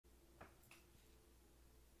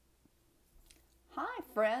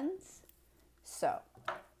friends. So,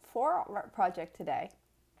 for our project today,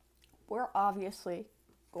 we're obviously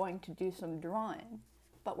going to do some drawing,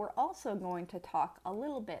 but we're also going to talk a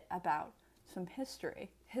little bit about some history.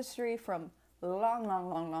 History from long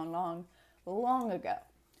ago.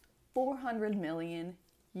 400 million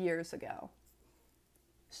years ago.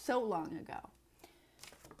 So long ago.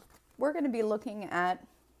 We're going to be looking at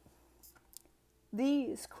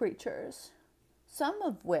these creatures, some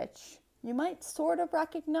of which you might sort of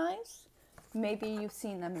recognize. Maybe you've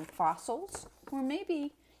seen them in fossils, or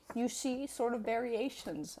maybe you see sort of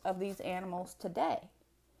variations of these animals today.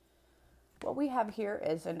 What we have here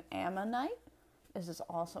is an ammonite. This is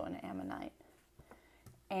also an ammonite.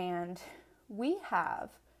 And we have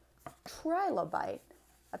a trilobite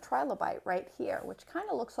right here, which kind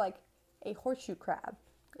of looks like a horseshoe crab,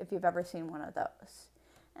 if you've ever seen one of those.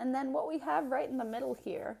 And then what we have right in the middle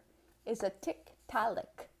here is a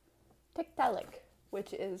Tiktaalik. Tiktaalik,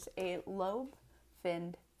 which is a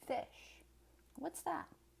lobe-finned fish. What's that?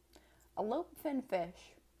 A lobe-finned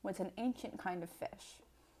fish was an ancient kind of fish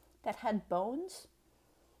that had bones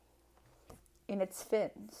in its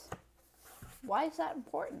fins. Why is that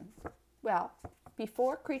important? Well,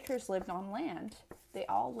 before creatures lived on land, they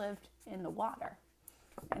all lived in the water.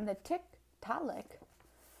 And the Tiktaalik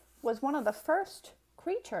was one of the first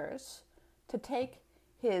creatures to take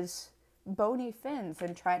his bony fins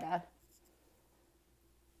and try to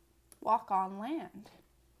walk on land.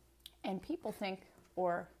 And people think,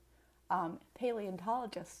 or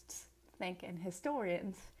paleontologists think, and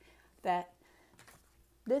historians, that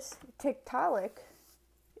this Tiktaalik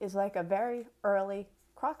is like a very early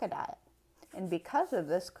crocodile. And because of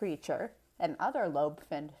this creature and other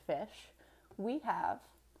lobe-finned fish, we have,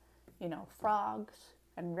 frogs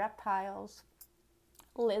and reptiles,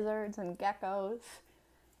 lizards and geckos,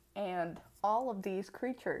 and all of these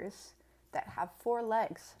creatures that have 4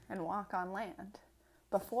 legs and walk on land.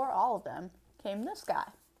 Before all of them came this guy.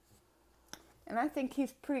 And I think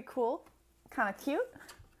he's pretty cool, kind of cute.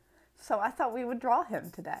 So I thought we would draw him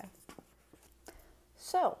today.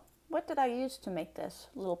 So, what did I use to make this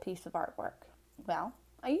little piece of artwork? Well,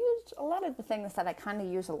 I used a lot of the things that I kind of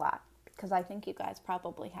use a lot, because I think you guys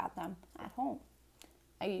probably have them at home.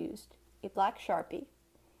 I used a black Sharpie,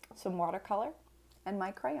 some watercolor, and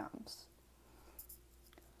my crayons.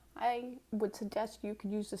 I would suggest you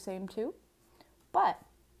could use the same too, but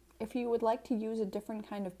if you would like to use a different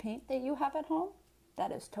kind of paint that you have at home,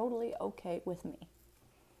 that is totally okay with me.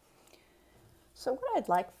 So what I'd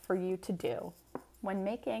like for you to do when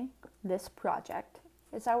making this project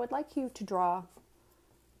is I would like you to draw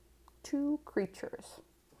 2 creatures.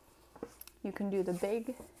 You can do the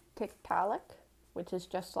big Tiktaalik, which is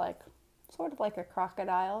just sort of like a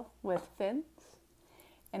crocodile with fins.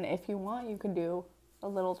 And if you want, you can do a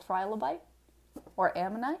little trilobite or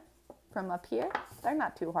ammonite from up here. They're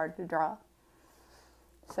not too hard to draw.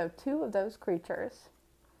 So 2 of those creatures.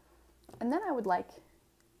 And then I would like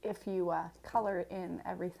if you color in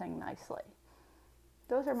everything nicely.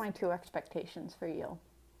 Those are my 2 expectations for you.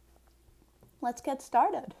 Let's get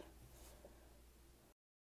started.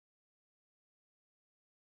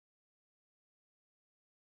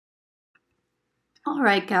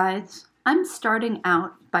 Alright guys, I'm starting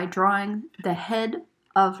out by drawing the head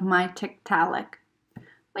of my Tiktaalik,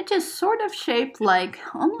 which is sort of shaped like,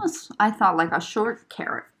 almost, I thought like a short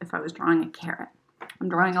carrot if I was drawing a carrot. I'm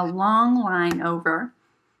drawing a long line over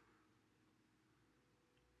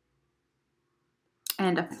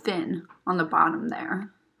and a fin on the bottom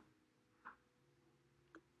there.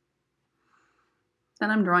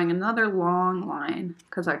 Then I'm drawing another long line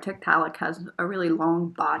because our Tiktaalik has a really long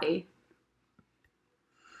body.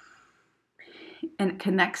 And it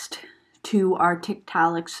connects to our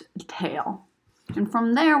Tiktaalik's tail. And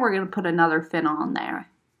from there, we're going to put another fin on there,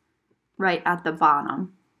 right at the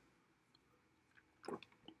bottom.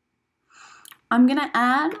 I'm going to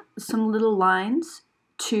add some little lines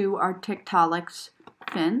to our Tiktaalik's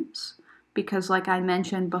fins, because like I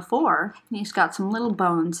mentioned before, he's got some little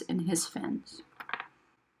bones in his fins.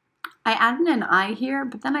 I added an eye here,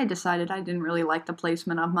 but then I decided I didn't really like the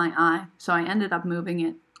placement of my eye, so I ended up moving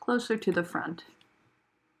it closer to the front.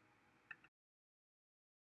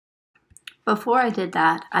 Before I did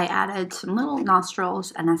that, I added some little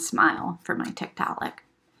nostrils and a smile for my Tiktaalik.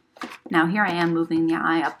 Now here I am moving the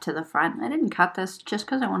eye up to the front. I didn't cut this just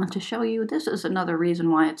because I wanted to show you. This is another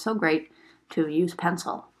reason why it's so great to use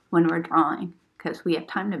pencil when we're drawing, because we have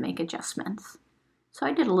time to make adjustments. So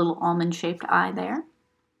I did a little almond-shaped eye there.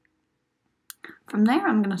 From there,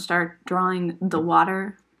 I'm going to start drawing the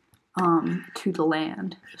water to the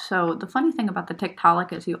land. So the funny thing about the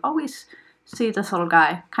Tiktaalik is you always see this little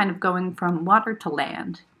guy kind of going from water to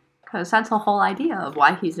land, because that's the whole idea of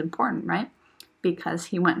why he's important, right? Because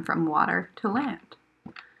he went from water to land.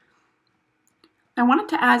 I wanted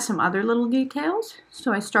to add some other little details,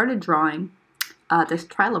 so I started drawing this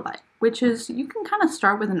trilobite, which is, you can kind of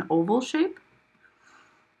start with an oval shape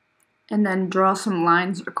and then draw some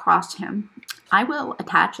lines across him. I will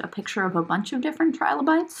attach a picture of a bunch of different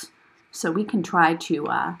trilobites so we can try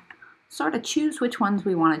to sort of choose which ones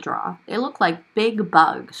we want to draw. They look like big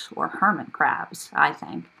bugs or hermit crabs, I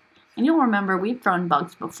think. And you'll remember we've drawn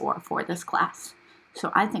bugs before for this class.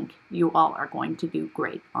 So I think you all are going to do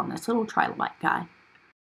great on this little trilobite guy.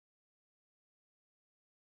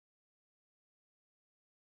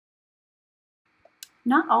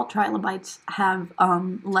 Not all trilobites have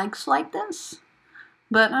legs like this,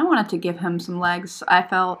 but I wanted to give him some legs. I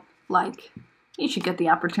felt like he should get the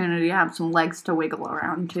opportunity to have some legs to wiggle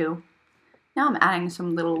around too. Now I'm adding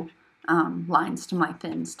some little lines to my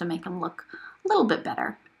fins to make him look a little bit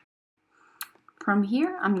better. From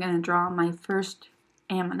here, I'm going to draw my first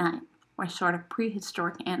ammonite, or sort of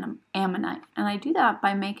prehistoric ammonite, and I do that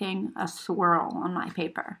by making a swirl on my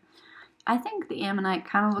paper. I think the ammonite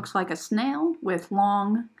kind of looks like a snail with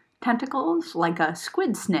long tentacles, like a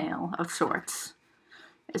squid snail of sorts.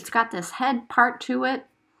 It's got this head part to it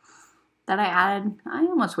that I added. I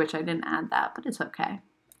almost wish I didn't add that, but it's okay.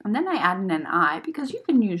 And then I added an eye, because you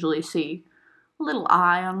can usually see a little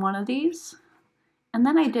eye on one of these. And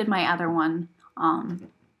then I did my other one,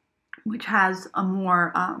 which has a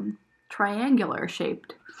more triangular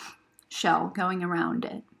shaped shell going around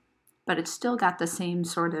it. But it's still got the same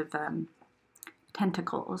sort of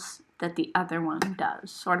tentacles that the other one does,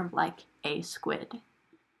 sort of like a squid.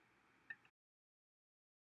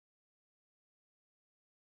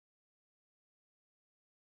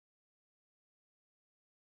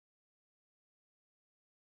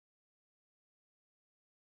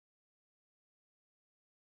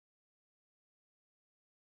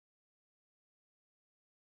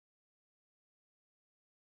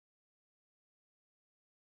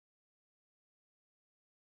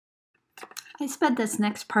 I sped this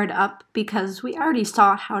next part up because we already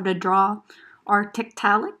saw how to draw our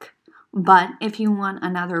Tiktaalik, but if you want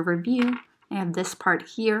another review, I have this part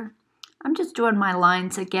here. I'm just doing my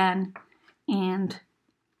lines again, and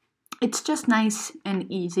it's just nice and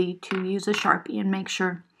easy to use a Sharpie and make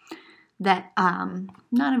sure that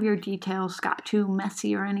none of your details got too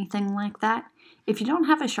messy or anything like that. If you don't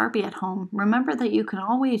have a Sharpie at home, remember that you can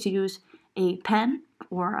always use a pen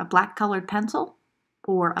or a black colored pencil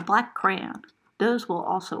or a black crayon. Those will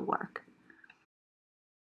also work.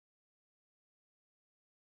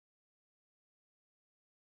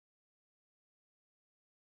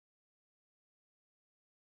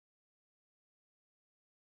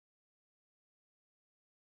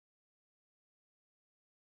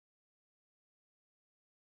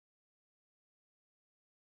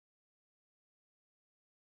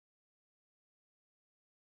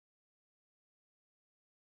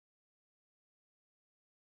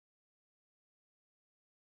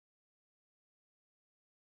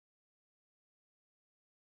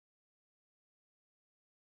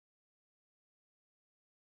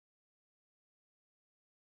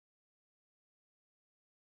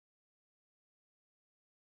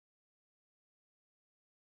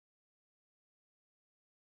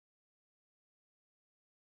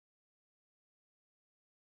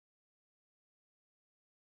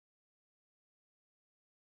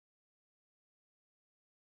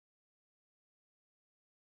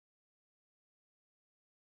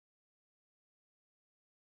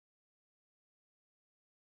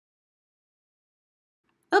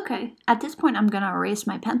 Okay, at this point I'm going to erase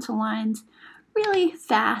my pencil lines really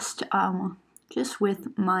fast, just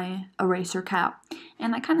with my eraser cap.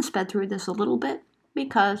 And I kind of sped through this a little bit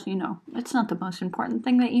because, you know, it's not the most important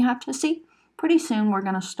thing that you have to see. Pretty soon we're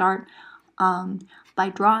going to start by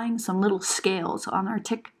drawing some little scales on our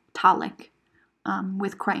Tiktaalik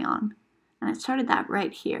with crayon. And I started that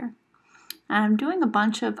right here. And I'm doing a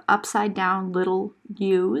bunch of upside down little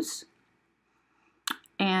U's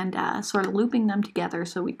and sort of looping them together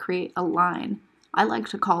so we create a line. I like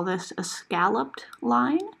to call this a scalloped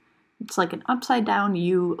line. It's like an upside down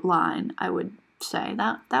U line, I would say.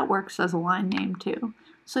 That works as a line name too.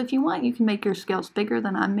 So if you want, you can make your scales bigger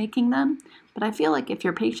than I'm making them, but I feel like if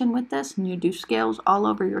you're patient with this and you do scales all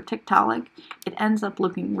over your Tiktaalik, it ends up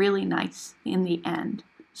looking really nice in the end.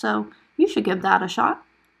 So you should give that a shot.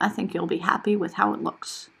 I think you'll be happy with how it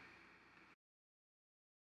looks.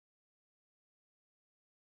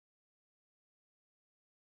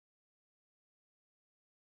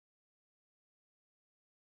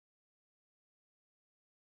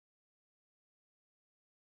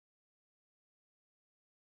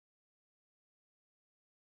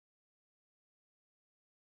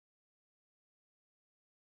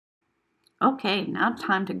 Okay, now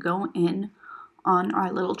time to go in on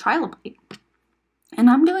our little trilobite. And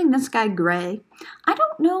I'm doing this guy gray. I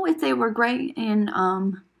don't know if they were gray in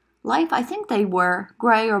life. I think they were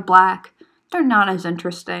gray or black. They're not as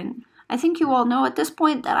interesting. I think you all know at this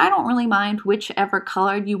point that I don't really mind whichever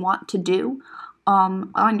color you want to do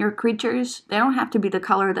on your creatures. They don't have to be the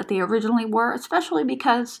color that they originally were, especially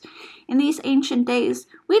because in these ancient days,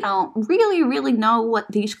 we don't really know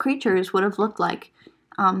what these creatures would have looked like.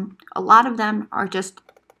 A lot of them are just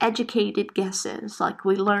educated guesses, like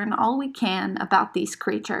we learn all we can about these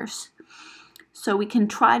creatures. So we can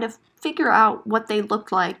try to figure out what they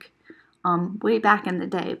looked like way back in the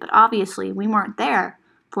day, but obviously we weren't there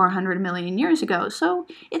 400 million years ago, so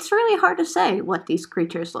it's really hard to say what these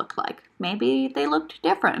creatures look like. Maybe they looked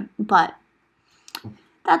different, but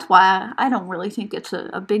that's why I don't really think it's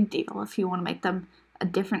a big deal if you want to make them a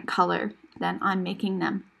different color than I'm making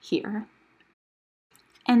them here.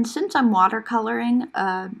 And since I'm watercoloring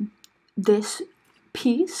this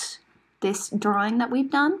piece, this drawing that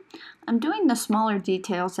we've done, I'm doing the smaller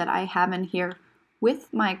details that I have in here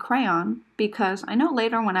with my crayon, because I know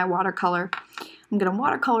later when I watercolor, I'm going to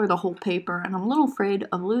watercolor the whole paper, and I'm a little afraid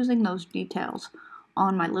of losing those details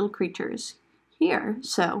on my little creatures here.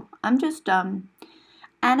 So I'm just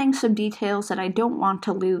adding some details that I don't want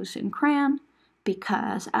to lose in crayon,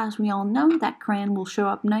 because as we all know, that crayon will show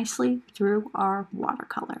up nicely through our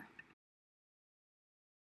watercolor.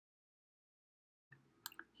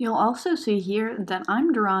 You'll also see here that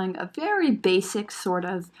I'm drawing a very basic sort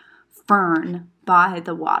of fern by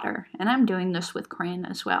the water, and I'm doing this with crayon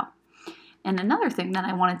as well. And another thing that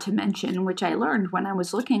I wanted to mention, which I learned when I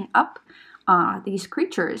was looking up these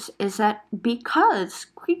creatures, is that because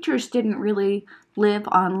creatures didn't really live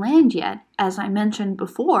on land yet, as I mentioned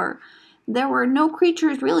before, there were no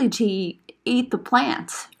creatures really to eat the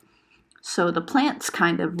plants. So the plants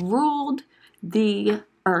kind of ruled the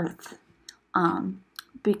earth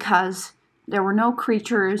because there were no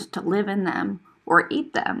creatures to live in them or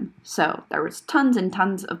eat them. So there was tons and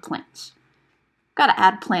tons of plants. Got to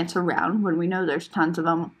add plants around when we know there's tons of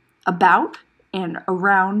them about and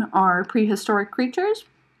around our prehistoric creatures.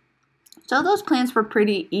 So those plants were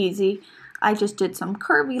pretty easy. I just did some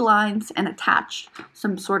curvy lines and attached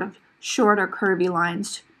some sort of shorter curvy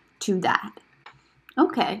lines to that.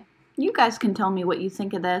 Okay, you guys can tell me what you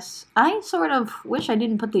think of this. I sort of wish I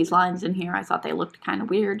didn't put these lines in here. I thought they looked kind of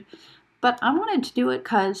weird. But I wanted to do it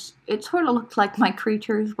because it sort of looked like my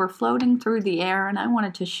creatures were floating through the air, and I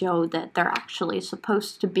wanted to show that they're actually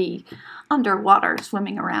supposed to be underwater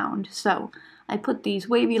swimming around. So I put these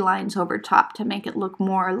wavy lines over top to make it look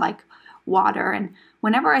more like water. And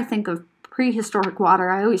whenever I think of prehistoric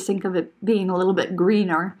water, I always think of it being a little bit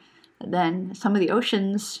greener than some of the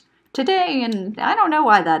oceans today, and I don't know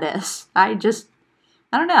why that is. I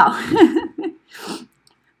don't know.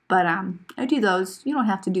 But I do those. You don't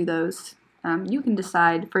have to do those. You can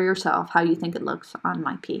decide for yourself how you think it looks on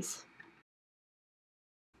my piece.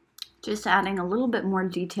 Just adding a little bit more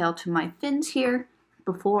detail to my fins here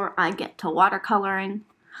before I get to watercoloring.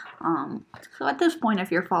 So at this point,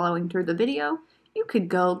 if you're following through the video, you could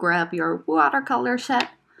go grab your watercolor set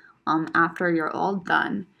after you're all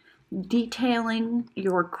done detailing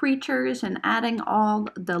your creatures and adding all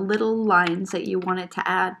the little lines that you wanted to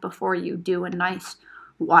add before you do a nice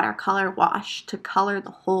watercolor wash to color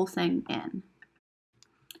the whole thing in.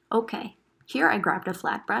 Okay, here I grabbed a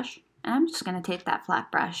flat brush, and I'm just going to take that flat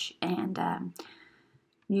brush and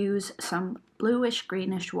use some bluish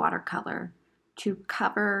greenish watercolor to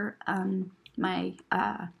cover my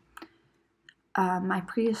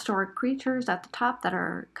prehistoric creatures at the top that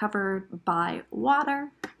are covered by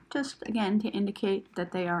water, just again to indicate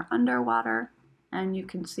that they are underwater. And you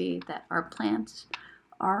can see that our plants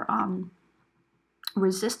are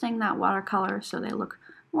resisting that watercolor, so they look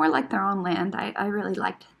more like they're on land. I really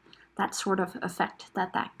liked that sort of effect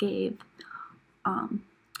that gave.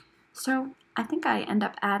 So I think I end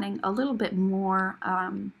up adding a little bit more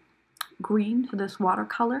green to this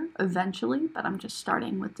watercolor eventually, but I'm just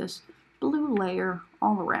starting with this blue layer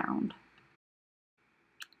all around.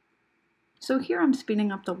 So here I'm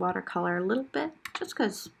speeding up the watercolor a little bit, just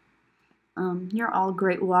because you're all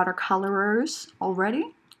great watercolorers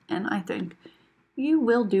already, and I think you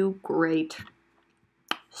will do great.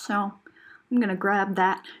 So I'm going to grab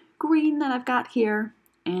that green that I've got here,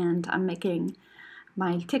 and I'm making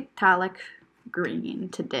my Tiktaalik green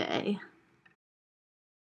today.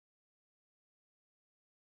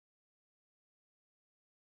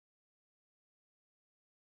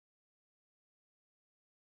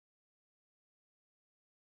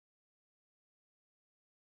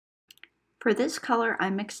 For this color, I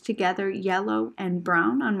mixed together yellow and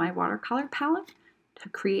brown on my watercolor palette to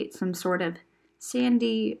create some sort of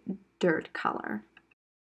sandy dirt color.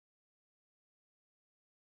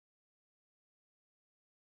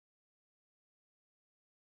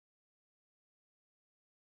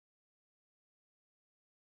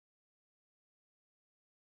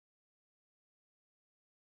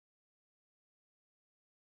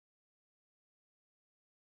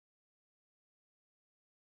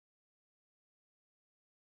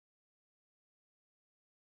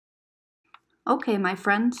 Okay, my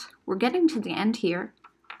friends, we're getting to the end here.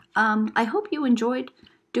 I hope you enjoyed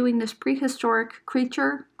doing this prehistoric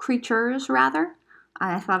creatures rather.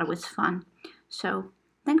 I thought it was fun. So,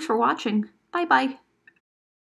 thanks for watching. Bye-bye.